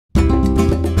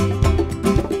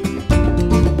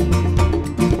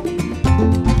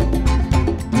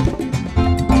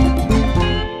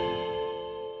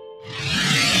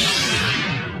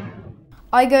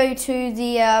I go to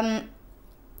the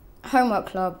homework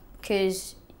club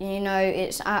because, you know,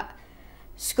 it's at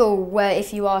school where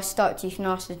if you are stuck you can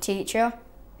ask the teacher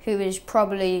who has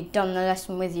probably done the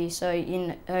lesson with you, so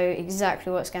you know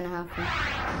exactly what's going to happen.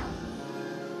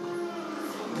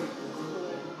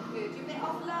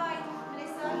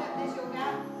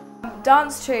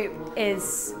 Dance troupe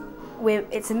it's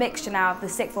a mixture now of the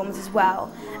sixth forms as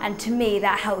well, and to me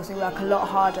that helps me work a lot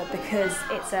harder because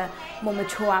it's a more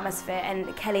mature atmosphere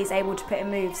and Kelly's able to put in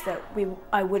moves that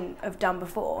I wouldn't have done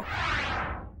before.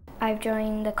 I've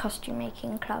joined the costume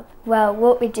making club. Well,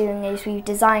 what we're doing is we've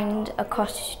designed a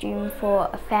costume for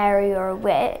a fairy or a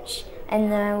witch,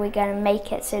 and then we're going to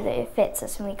make it so that it fits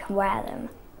us and we can wear them.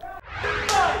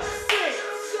 5, 6,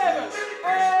 7,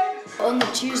 8. On the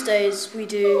Tuesdays we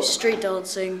do street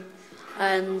dancing,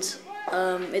 and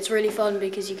it's really fun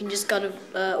because you can just kind of,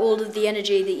 all of the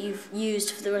energy that you've used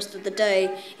for the rest of the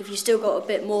day, if you still got a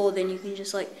bit more, then you can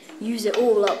just like use it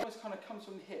all up. It kind of comes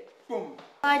from the hip, boom.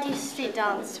 I do street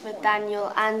dance with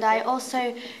Daniel, and I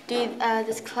also do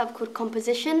this club called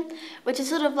Composition, which is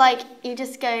sort of like you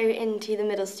just go into the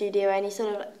middle studio and you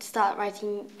sort of start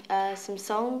writing some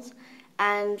songs.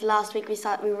 And last week we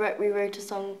wrote a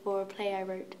song for a play I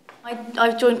wrote.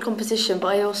 I've joined Composition,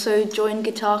 but I also joined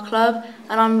Guitar Club,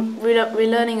 and I'm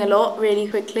relearning a lot really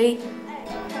quickly.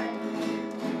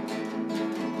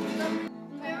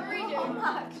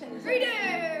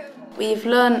 We've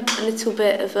learned a little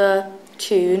bit of a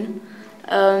tune,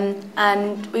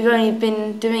 and we've only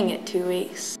been doing it 2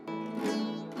 weeks.